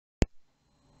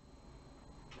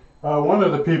One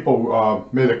of the people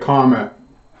made a comment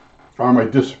on my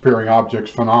disappearing objects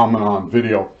phenomenon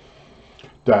video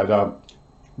that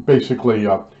basically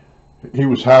he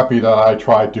was happy that I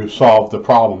tried to solve the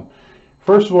problem.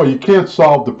 First of all, you can't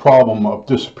solve the problem of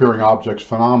disappearing objects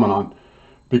phenomenon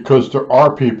because there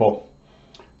are people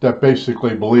that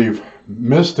basically believe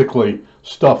mystically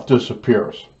stuff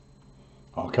disappears.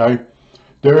 Okay?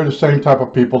 They're the same type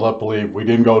of people that believe we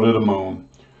didn't go to the moon,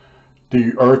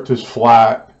 the earth is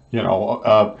flat,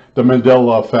 the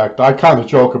Mandela effect. I kind of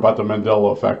joke about the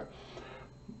Mandela effect.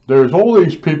 There's all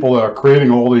these people that are creating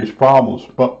all these problems,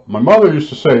 but my mother used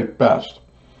to say it best.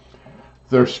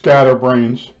 They're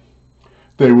scatterbrains.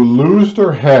 They would lose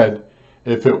their head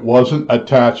if it wasn't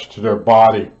attached to their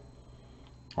body.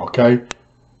 Okay?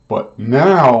 But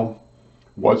now,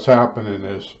 what's happening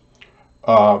is,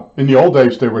 in the old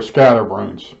days, they were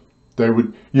scatterbrains.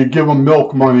 You give them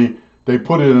milk money, they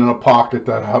put it in a pocket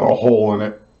that had a hole in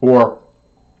it, or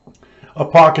a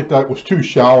pocket that was too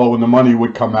shallow and the money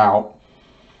would come out.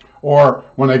 Or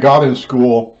when they got in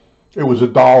school, it was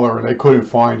 $1 and they couldn't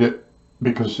find it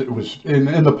because it was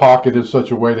in the pocket in such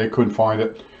a way they couldn't find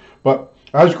it. But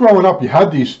as growing up, you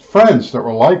had these friends that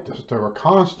were like this. They were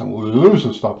constantly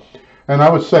losing stuff. And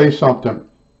I would say something,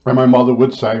 and my mother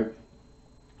would say,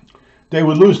 they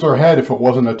would lose their head if it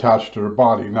wasn't attached to their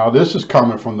body. Now, this is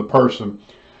coming from the person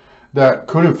that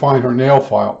couldn't find her nail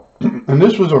file. And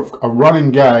this was a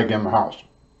running gag in the house.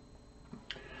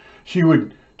 She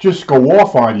would just go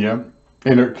off on you,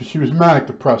 because she was manic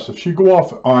depressive. She'd go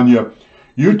off on you.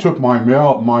 You took my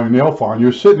nail file, and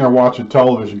you're sitting there watching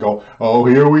television, go, oh,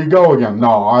 here we go again.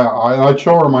 No, I'd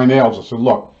show her my nails. I said,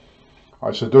 look,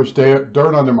 there's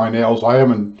dirt under my nails. I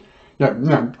haven't,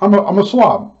 I'm a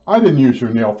slob. I didn't use your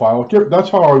nail file. That's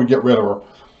how I would get rid of her.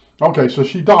 Okay, so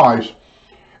she dies,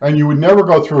 and you would never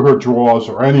go through her drawers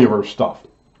or any of her stuff.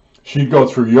 She'd go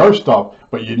through your stuff,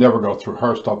 but you'd never go through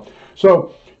her stuff.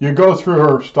 So you go through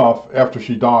her stuff after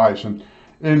she dies, and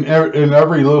in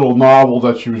every little novel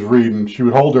that she was reading, she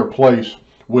would hold her place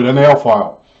with a nail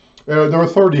file. There were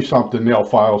 30-something nail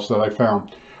files that I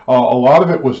found. A lot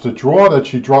of it was the drawer that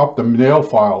she dropped the nail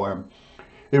file in.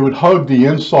 It would hug the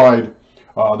inside,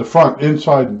 the front.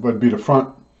 Inside would be the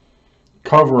front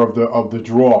cover of the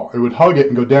drawer. It would hug it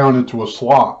and go down into a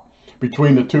slot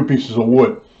between the two pieces of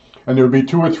wood. And there would be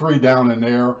 2 or 3 down in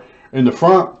there, in the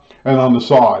front and on the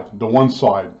side, the one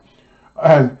side.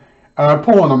 And I'm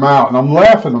pulling them out, and I'm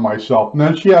laughing to myself. And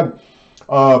then she had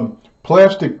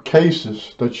plastic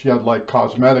cases that she had like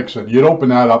cosmetics in. You'd open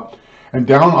that up, and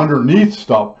down underneath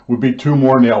stuff would be 2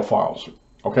 more nail files.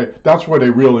 Okay, that's where they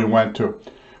really went to.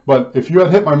 But if you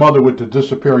had hit my mother with the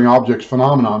disappearing objects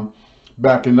phenomenon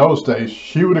back in those days,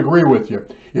 she would agree with you.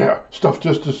 Yeah, stuff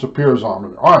just disappears on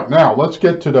me. All right, now let's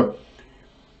get to the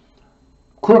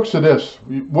crux of this.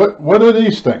 What are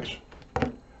these things?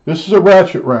 This is a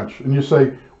ratchet wrench, and you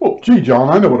say, well, gee, John,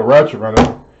 I know what a ratchet wrench is.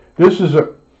 This is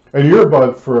an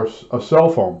earbud for a cell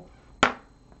phone.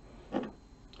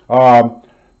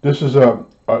 This is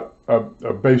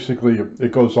basically,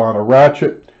 it goes on a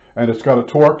ratchet, and it's got a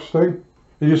Torx thing.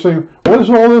 And you say, what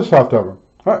does all this have to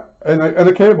have? And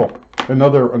a cable,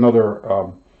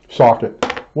 another socket.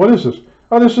 What is this?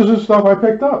 Oh, this is the stuff I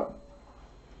picked up.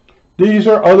 These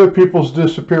are other people's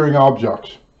disappearing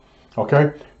objects.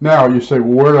 Okay? Now you say,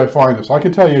 well, where did I find this? I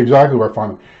can tell you exactly where I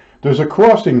found it. There's a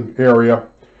crossing area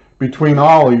between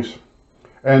Ollie's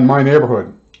and my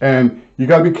neighborhood. And you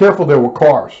got to be careful there with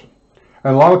cars.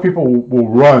 And a lot of people will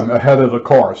run ahead of the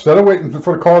car. Instead of waiting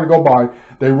for the car to go by,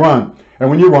 they run. And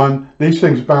when you run, these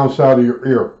things bounce out of your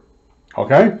ear.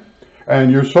 Okay?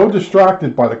 And you're so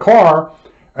distracted by the car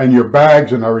and your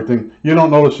bags and everything, you don't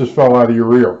notice this fell out of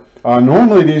your ear.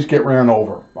 Normally these get ran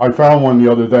over. I found one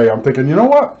the other day. I'm thinking, you know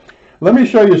what? Let me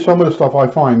show you some of the stuff I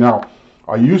find. Now,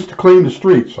 I used to clean the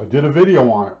streets. I did a video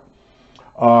on it.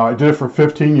 I did it for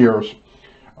 15 years.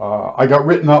 I got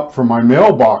written up for my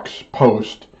mailbox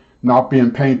post not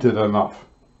being painted enough.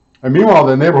 And meanwhile,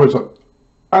 the neighborhood's like,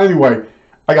 anyway,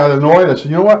 I got annoyed. I said,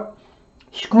 you know what?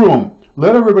 Screw them.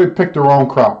 Let everybody pick their own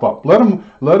crap up. Let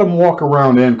them walk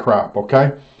around in crap,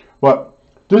 okay? But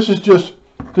this is just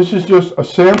a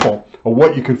sample of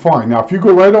what you can find. Now, if you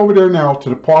go right over there now to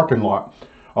the parking lot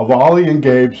of Ollie and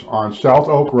Gabe's on South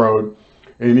Oak Road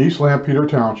in East Lampeter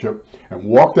Township and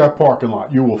walk that parking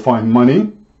lot, you will find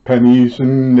money, pennies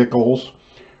and nickels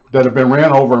that have been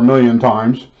ran over 1,000,000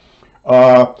 times.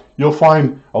 You'll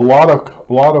find a lot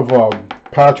of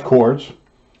patch cords,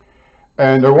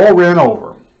 and they're all ran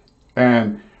over.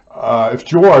 And if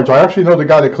George, I actually know the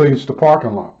guy that cleans the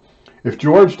parking lot. If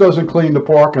George doesn't clean the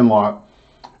parking lot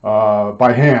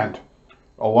by hand,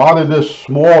 a lot of this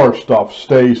smaller stuff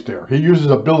stays there. He uses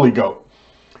a billy goat,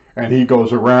 and he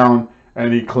goes around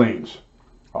and he cleans.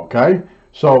 Okay?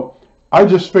 So I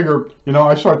just figured, you know,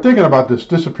 I started thinking about this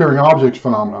disappearing objects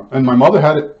phenomenon, and my mother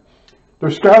had it.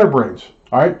 They're scatterbrains.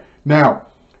 All right? Now,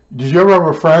 did you ever have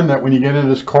a friend that when you get in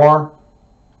his car,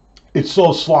 it's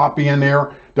so sloppy in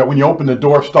there that when you open the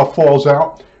door, stuff falls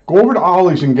out? Go over to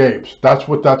Ollie's and Gabe's. That's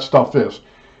what that stuff is.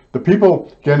 The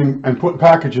people getting and putting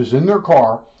packages in their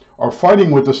car are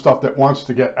fighting with the stuff that wants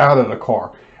to get out of the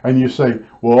car. And you say,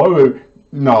 well,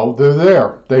 no, they're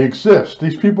there. They exist.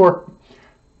 These people are,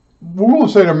 we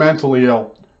won't say they're mentally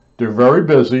ill. They're very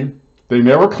busy. They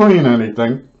never clean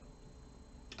anything.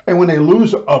 And when they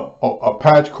lose a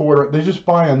patch quarter, they just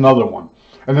buy another one.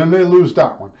 And then they lose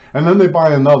that one. And then they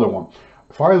buy another one.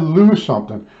 If I lose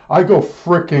something, I go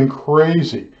freaking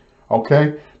crazy.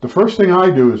 Okay? The first thing I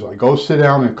do is I go sit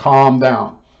down and calm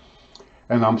down.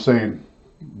 And I'm saying,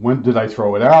 when did I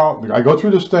throw it out? I go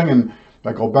through this thing and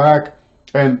I go back.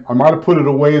 And I might have put it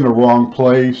away in the wrong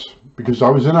place because I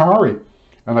was in a hurry.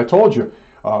 And I told you,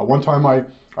 one time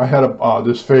I had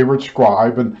this favorite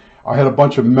scribe, and I had a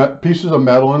bunch of pieces of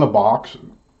metal in a box.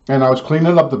 And I was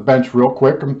cleaning up the bench real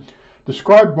quick. And the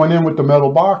scribe went in with the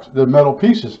metal box, the metal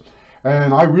pieces.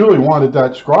 And I really wanted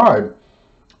that scribe.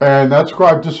 And that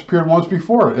scribe disappeared once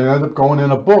before. It ended up going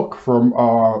in a book from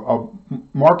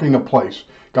marking a place.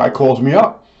 Guy calls me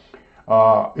up.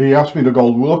 He asked me to go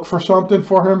look for something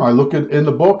for him. I look in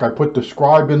the book. I put the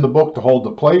scribe in the book to hold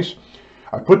the place.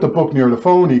 I put the book near the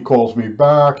phone. He calls me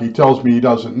back. He tells me he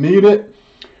doesn't need it.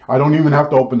 I don't even have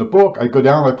to open the book. I go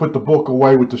down. I put the book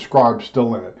away with the scribe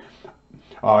still in it.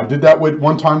 I did that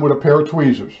one time with a pair of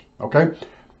tweezers. Okay,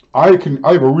 I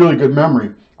have a really good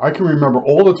memory. I can remember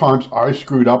all the times I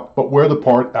screwed up, but where the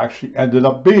part actually ended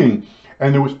up being.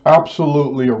 And there was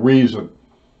absolutely a reason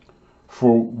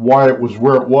for why it was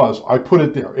where it was. I put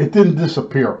it there. It didn't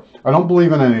disappear. I don't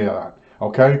believe in any of that.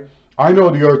 Okay? I know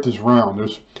the earth is round.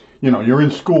 There's, you know, you're in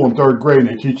school in 3rd grade and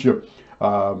they teach you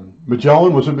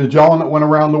Magellan. Was it Magellan that went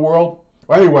around the world?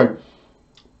 Well, anyway,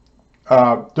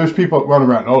 there's people that run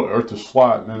around, oh, the earth is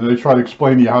flat. And they try to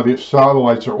explain to you how the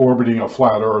satellites are orbiting a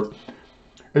flat earth.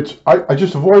 I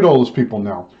just avoid all those people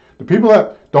now. The people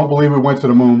that don't believe we went to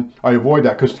the moon, I avoid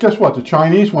that. Because guess what? The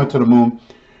Chinese went to the moon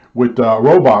with a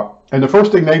robot. And the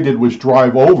first thing they did was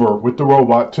drive over with the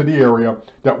robot to the area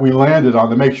that we landed on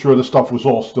to make sure the stuff was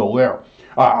all still there.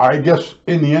 I guess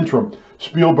in the interim,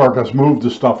 Spielberg has moved the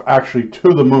stuff actually to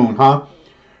the moon,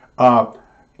 huh?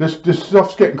 This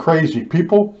stuff's getting crazy.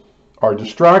 People are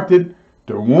distracted.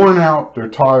 They're worn out. They're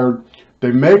tired.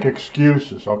 They make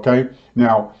excuses, okay?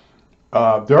 Now,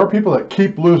 there are people that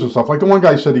keep losing stuff. Like the one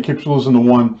guy said he keeps losing the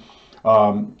one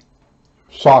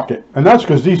socket. And that's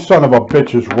because these son of a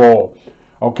bitches roll.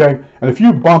 Okay? And if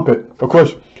you bump it, of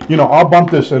course, you know, I'll bump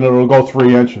this and it'll go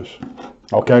 3 inches.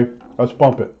 Okay? Let's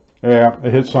bump it. Yeah,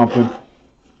 it hit something.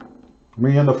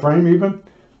 Me in the frame even?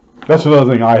 That's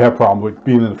another thing I have problem with,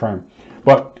 being in the frame.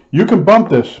 But you can bump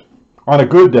this on a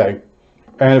good day.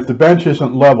 And if the bench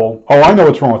isn't level, oh, I know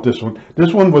what's wrong with this one.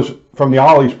 This one was from the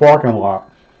Ollie's parking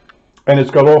lot. And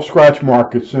it's got all scratch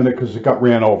marks in it because it got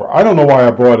ran over. I don't know why I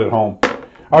brought it home.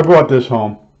 I brought this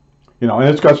home. You know, and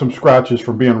it's got some scratches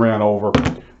from being ran over.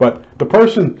 But the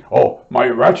person, oh, my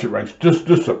ratchet wrench just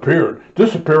disappeared.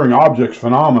 Disappearing objects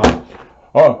phenomenon.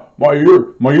 My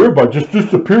earbud just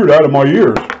disappeared out of my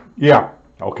ears. Yeah,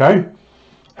 okay.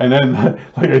 And then,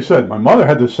 like I said, my mother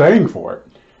had the saying for it.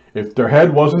 If their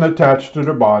head wasn't attached to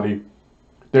their body,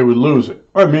 they would lose it.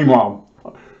 Meanwhile,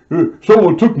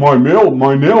 someone took my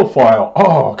nail file.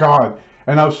 Oh, God.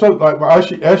 And I was so, like,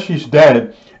 as she's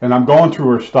dead, and I'm going through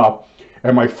her stuff,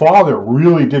 and my father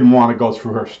really didn't want to go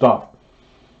through her stuff.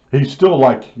 He's still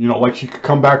like, you know, like she could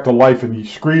come back to life and he'd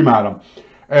scream at him.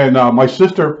 And my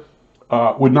sister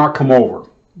would not come over.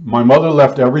 My mother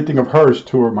left everything of hers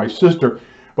to my sister,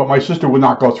 but my sister would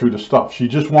not go through the stuff. She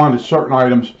just wanted certain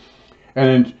items,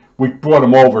 and we brought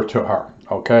them over to her,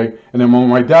 okay? And then when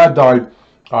my dad died,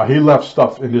 he left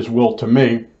stuff in his will to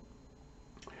me,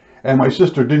 and my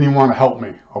sister didn't even want to help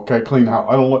me, okay, clean the house.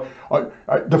 I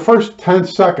don't. The first 10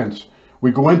 seconds,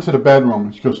 we go into the bedroom,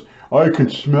 and she goes, I can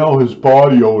smell his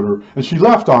body odor, and she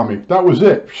left on me. That was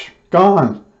it.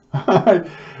 Gone.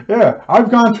 Yeah,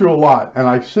 I've gone through a lot, and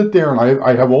I sit there, and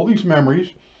I have all these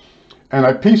memories, and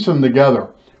I piece them together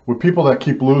with people that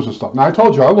keep losing stuff. Now, I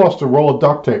told you, I lost a roll of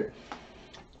duct tape.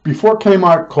 Before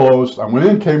Kmart closed, I went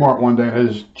in Kmart one day and had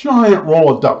this giant roll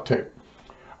of duct tape.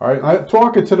 All right, and I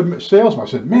talking to the salesman. I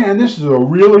said, man, this is a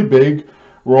really big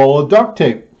roll of duct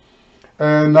tape.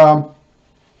 And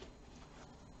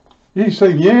he's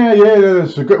saying, yeah, it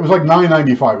was like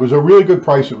 $9.95. It was a really good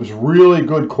price. It was really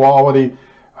good quality.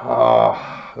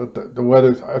 The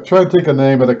weather. I try to think of the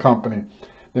name of the company.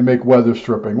 They make weather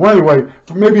stripping. Well, anyway,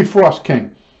 maybe Frost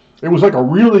King. It was like a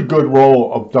really good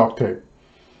roll of duct tape.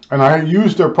 And I had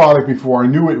used their product before. I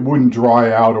knew it wouldn't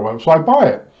dry out or whatever, so I buy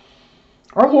it.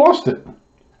 I lost it.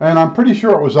 And I'm pretty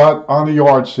sure it was out on the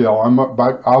yard sale. I'm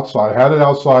outside. I had it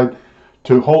outside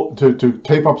to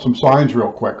tape up some signs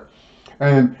real quick.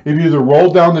 And it either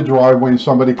rolled down the driveway and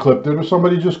somebody clipped it or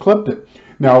somebody just clipped it.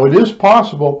 Now, it is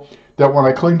possible that when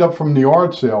I cleaned up from the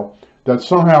yard sale, that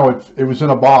somehow it was in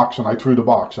a box and I threw the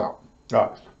box out.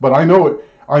 But I know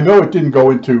it didn't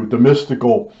go into the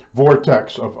mystical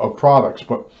vortex of products.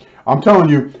 But I'm telling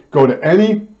you, go to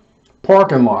any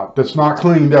parking lot that's not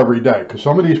cleaned every day, because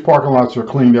some of these parking lots are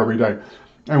cleaned every day,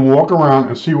 and walk around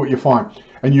and see what you find.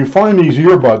 And you find these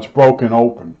earbuds broken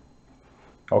open.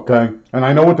 Okay? And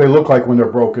I know what they look like when they're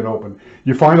broken open.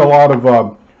 You find a lot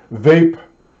of vape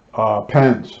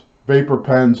pens, vapor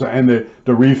pens, and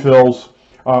the refills.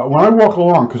 When I walk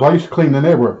along, because I used to clean the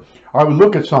neighborhood, I would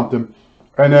look at something,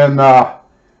 and then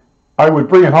I would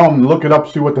bring it home and look it up,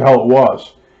 see what the hell it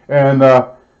was. And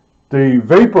the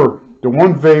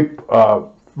one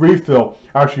vape refill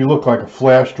actually looked like a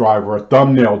flash drive or a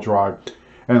thumbnail drive.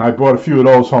 And I brought a few of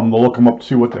those home to look them up to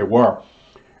see what they were.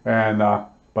 And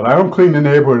but I don't clean the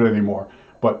neighborhood anymore.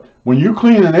 But when you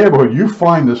clean the neighborhood, you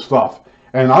find this stuff.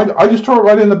 And I just throw it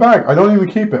right in the bag. I don't even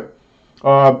keep it.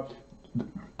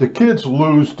 The kids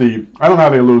lose I don't know how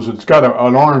they lose it. It's got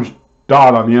an orange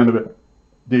dot on the end of it.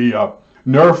 The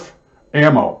Nerf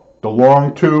ammo, the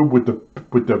long tube with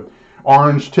the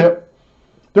orange tip.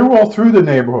 They're all through the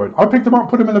neighborhood. I pick them up,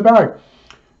 put them in the bag.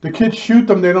 The kids shoot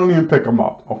them, they don't even pick them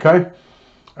up, okay?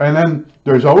 And then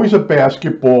there's always a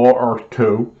basketball or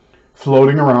two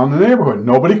floating around the neighborhood.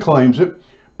 Nobody claims it.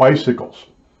 Bicycles,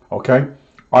 okay?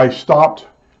 I stopped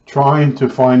trying to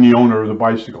find the owner of the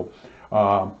bicycle.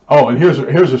 Oh, and here's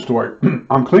a story.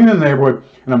 I'm cleaning the neighborhood,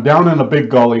 and I'm down in a big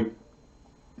gully,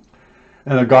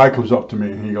 and a guy comes up to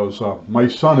me, and he goes, my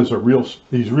son is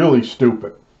he's really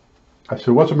stupid. I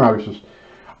said, what's the matter? He says,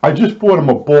 I just bought him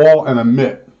a ball and a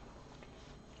mitt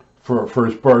for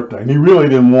his birthday, and he really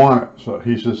didn't want it. So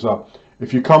he says,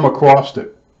 if you come across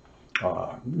it,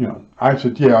 I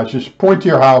said, yeah, I just point to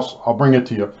your house, I'll bring it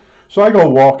to you. So I go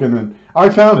walking, and I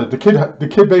found it. The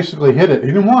kid basically hid it. He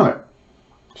didn't want it.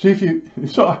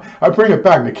 So I bring it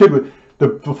back.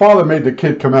 The father made the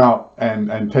kid come out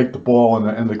and take the ball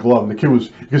and the glove. The kid you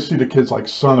can see the kid's like,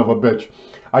 son of a bitch.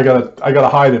 I gotta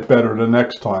hide it better the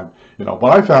next time, But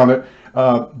I found it.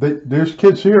 There's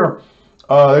kids here.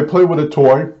 They play with a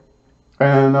toy,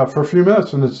 and for a few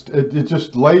minutes, and it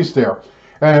just lays there.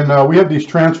 And we have these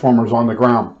transformers on the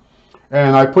ground,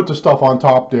 and I put the stuff on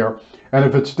top there. And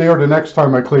if it's there, the next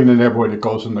time I clean the neighborhood, it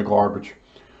goes in the garbage.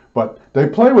 But they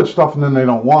play with stuff, and then they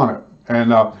don't want it.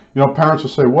 And parents will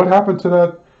say, "What happened to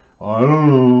that?" I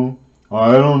don't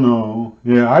know.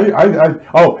 Yeah, I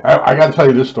got to tell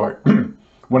you this story.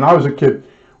 When I was a kid,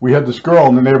 we had this girl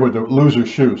in the neighborhood that would lose her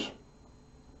shoes.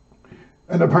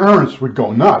 And the parents would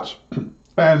go nuts.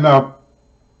 And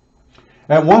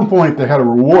at one point, they had a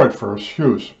reward for her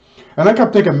shoes. And I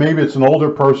kept thinking maybe it's an older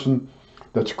person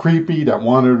that's creepy that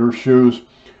wanted her shoes.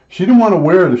 She didn't want to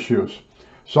wear the shoes.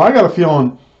 So I got a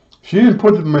feeling she didn't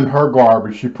put them in her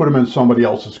garbage. She put them in somebody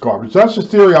else's garbage. That's the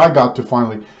theory I got to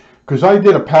finally. Because I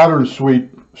did a pattern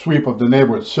sweep of the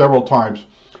neighborhood several times.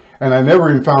 And I never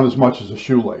even found as much as a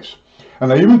shoelace.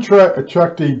 And I even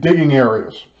checked the digging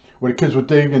areas where the kids would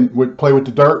dig and would play with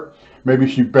the dirt. Maybe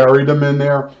she buried them in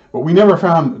there. But we never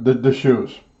found the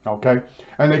shoes. Okay?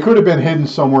 And they could have been hidden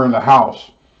somewhere in the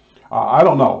house. I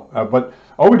don't know. But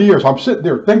over the years, I'm sitting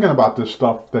there thinking about this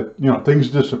stuff that, things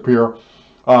disappear.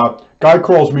 Guy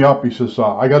calls me up. He says,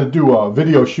 I got to do a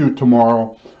video shoot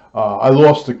tomorrow. I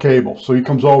lost the cable. So he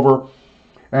comes over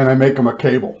and I make him a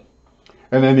cable.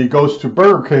 And then he goes to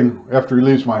Burger King after he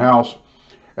leaves my house.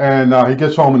 And he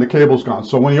gets home and the cable's gone.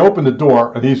 So when he opened the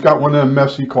door, and he's got one of them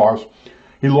messy cars,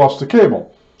 he lost the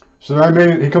cable. So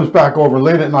then he comes back over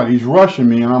late at night. He's rushing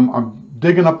me, and I'm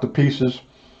digging up the pieces.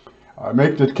 I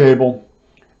make the cable,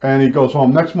 and he goes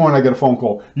home. Next morning, I get a phone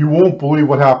call. You won't believe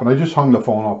what happened. I just hung the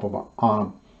phone up on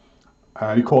him.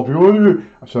 And he called me.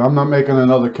 I said, I'm not making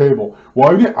another cable.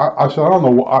 Well, I said, I don't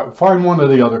know. Find one of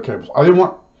the other cables. I didn't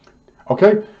want.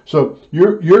 Okay, so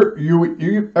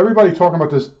everybody talking about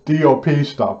this DOP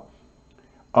stuff.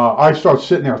 I start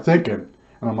sitting there thinking,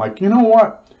 and I'm like, you know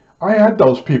what? I had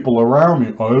those people around me.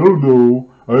 I don't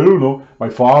know. My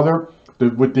father,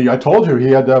 I told you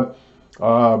he had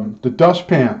the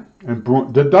dustpan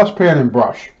and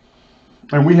brush,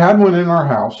 and we had one in our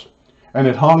house, and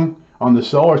it hung on the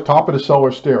top of the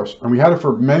cellar stairs, and we had it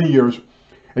for many years,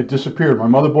 It disappeared. My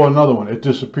mother bought another one. It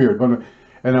disappeared. And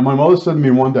then my mother said to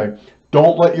me one day,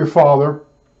 don't let your father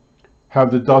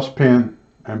have the dustpan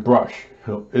and brush.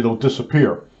 It'll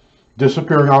disappear.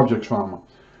 Disappearing objects from him.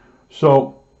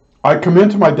 So I come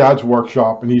into my dad's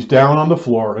workshop and he's down on the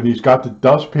floor and he's got the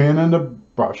dustpan and the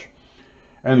brush.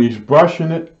 And he's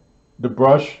brushing it, the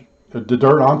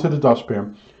dirt onto the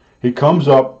dustpan. He comes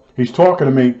up, he's talking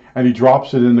to me, and he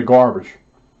drops it in the garbage.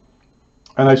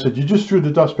 And I said, you just threw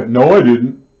the dustpan. No, I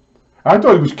didn't. I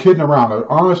thought he was kidding around. I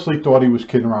honestly thought he was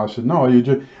kidding around. I said, no, you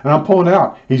just, and I'm pulling it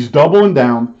out. He's doubling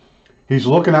down. He's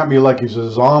looking at me like he's a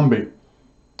zombie.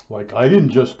 Like, I didn't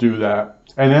just do that.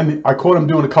 And then I caught him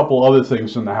doing a couple other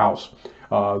things in the house.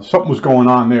 Something was going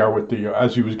on there with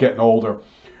as he was getting older.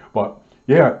 But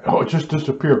yeah, it just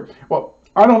disappeared. Well,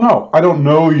 I don't know. I don't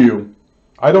know you.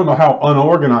 I don't know how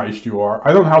unorganized you are.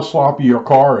 I don't know how sloppy your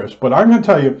car is. But I'm going to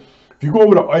tell you, if you go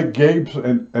over to Gabe's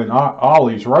and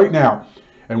Ollie's right now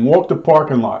and walk the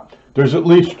parking lot, there's at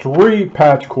least 3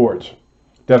 patch cords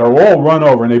that are all run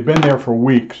over, and they've been there for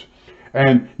weeks.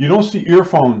 And you don't see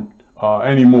earphone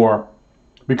anymore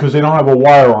because they don't have a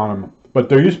wire on them. But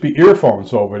there used to be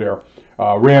earphones over there,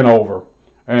 ran over.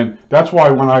 And that's why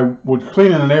when I would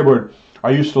clean in the neighborhood, I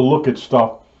used to look at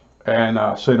stuff and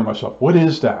say to myself, what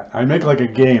is that? I make like a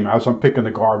game as I'm picking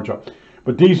the garbage up.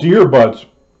 But these earbuds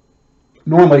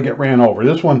normally get ran over.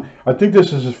 This one, I think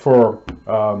this is for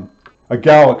a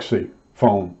Galaxy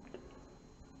phone.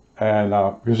 And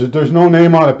because there's no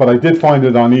name on it, but I did find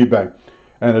it on eBay.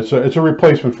 And it's a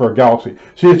replacement for a Galaxy.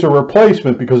 See, it's a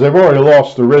replacement because they've already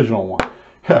lost the original one.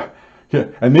 Yeah.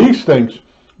 And these things,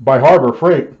 by Harbor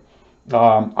Freight,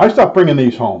 I stopped bringing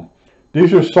these home.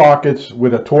 These are sockets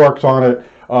with a Torx on it.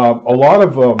 A lot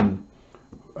of,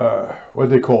 what do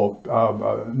they call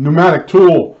pneumatic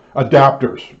tool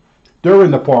adapters. They're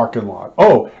in the parking lot.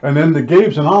 Oh, and then the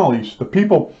Gabe's and Ollie's, the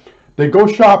people, they go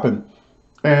shopping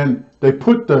and they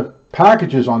put the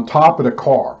packages on top of the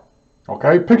car.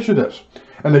 Okay, picture this.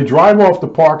 And they drive off the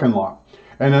parking lot.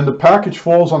 And then the package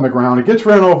falls on the ground. It gets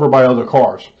ran over by other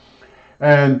cars.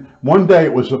 And one day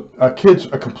it was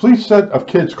a complete set of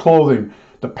kids' clothing,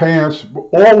 the pants,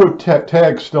 all with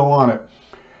tags still on it.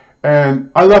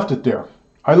 And I left it there.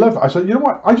 I said, you know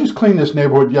what? I just cleaned this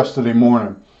neighborhood yesterday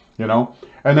morning, you know.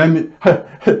 And then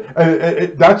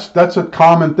that's a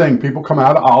common thing. People come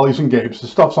out of Ollie's and Gabe's. The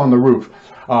stuff's on the roof.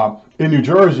 In New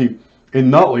Jersey, in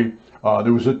Nutley,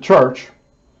 there was a church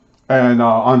and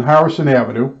on Harrison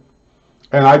Avenue.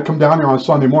 And I'd come down there on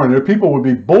Sunday morning. The people would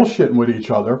be bullshitting with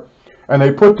each other. And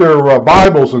they put their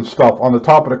Bibles and stuff on the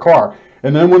top of the car.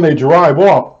 And then when they drive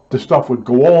off, the stuff would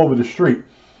go all over the street.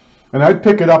 And I'd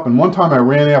pick it up. And one time I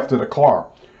ran after the car.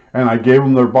 And I gave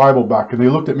them their Bible back. And they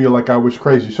looked at me like I was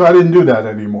crazy. So I didn't do that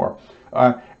anymore.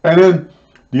 And then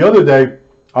the other day,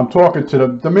 I'm talking to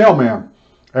the mailman.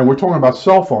 And we're talking about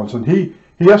cell phones. And he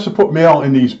has to put mail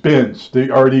in these bins. These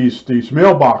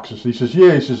mailboxes. He says,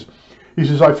 yeah, he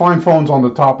says, I find phones on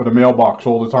the top of the mailbox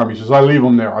all the time. He says, I leave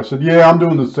them there. I said, yeah, I'm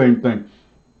doing the same thing.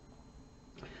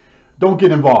 Don't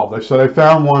get involved. I said, I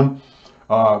found one.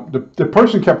 The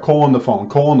person kept calling the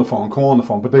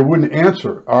phone, but they wouldn't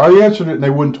answer. I answered it and they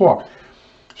wouldn't talk.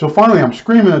 So finally, I'm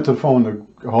screaming into the phone,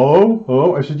 hello,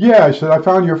 hello? I said, yeah, I said, I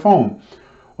found your phone.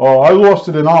 Oh, I lost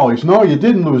it in Ollie's. No, you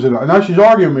didn't lose it. And now she's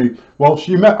arguing with me. Well,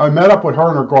 I met up with her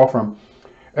and her girlfriend.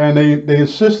 And they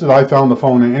insisted I found the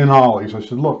phone in Ollie's. I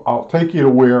said, look, I'll take you to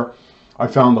where I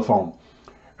found the phone.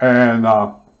 And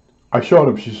I showed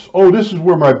him. She says, oh, this is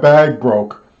where my bag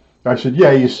broke. I said,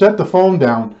 yeah, you set the phone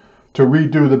down to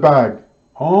redo the bag.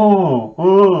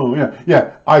 Oh, yeah.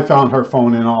 Yeah, I found her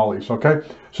phone in Ollie's, okay?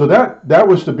 So that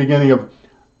was the beginning of,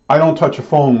 I don't touch a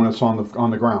phone when it's on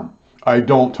the ground. I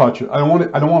don't touch it. I don't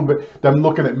want them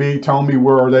looking at me, telling me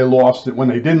where they lost it when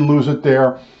they didn't lose it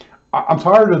there. I'm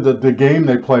tired of the game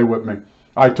they play with me.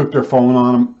 I took their phone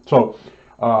on them. So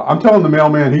I'm telling the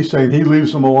mailman, he's saying he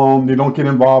leaves them alone. They don't get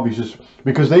involved. He says,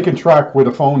 because they can track where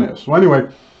the phone is. So anyway,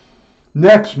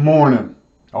 next morning,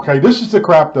 okay, this is the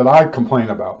crap that I complain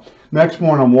about. Next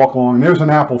morning, I'm walking along, and there's an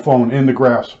Apple phone in the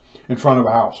grass in front of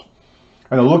a house.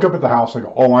 And I look up at the house, I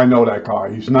go, oh, I know that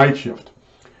guy. He's night shift.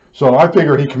 So I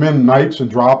figure he come in nights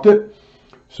and dropped it.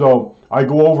 So I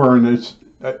go over, and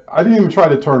I didn't even try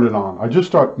to turn it on. I just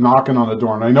start knocking on the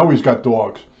door, and I know he's got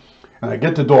dogs. And I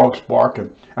get the dogs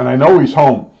barking, and I know he's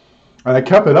home. And I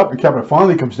kept it up and kept it.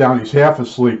 Finally comes down, he's half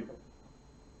asleep.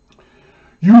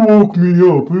 You woke me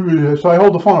up. So I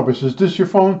hold the phone up. I says, is this your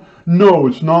phone? No,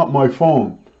 it's not my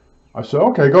phone. I said,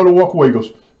 okay, go to walk away. He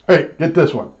goes, hey, get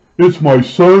this one. It's my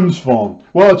son's phone.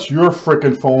 Well, it's your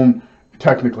frickin' phone,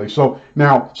 technically. So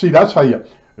now, see, that's how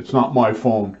it's not my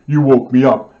phone. You woke me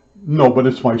up. No, but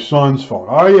it's my son's phone.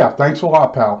 Oh yeah, thanks a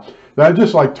lot, pal. Then I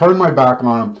just like turned my back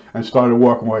on him and started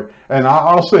walking away. And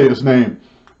I'll say his name.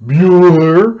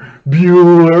 Bueller,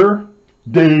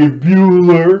 Dave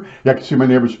Bueller. Yeah, I can see my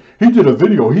neighbors. He did a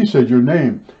video. He said your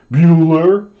name,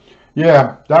 Bueller.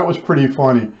 Yeah, that was pretty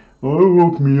funny. Oh, it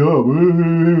woke me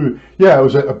up. Yeah, it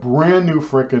was a brand new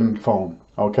frickin' phone.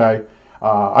 Okay,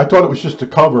 I thought it was just a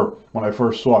cover when I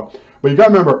first saw it. But you got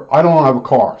to remember, I don't have a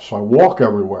car, so I walk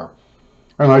everywhere,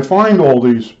 and I find all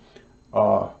these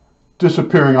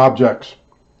disappearing objects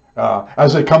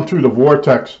as they come through the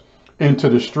vortex into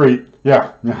the street.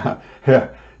 Yeah,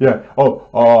 yeah.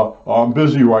 Oh, I'm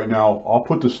busy right now. I'll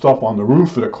put the stuff on the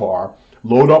roof of the car,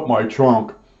 load up my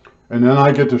trunk, and then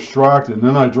I get distracted, and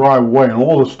then I drive away, and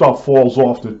all the stuff falls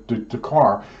off the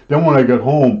car. Then when I get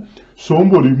home,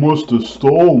 somebody must have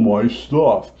stole my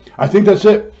stuff. I think that's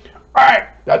it. All right,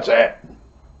 that's it.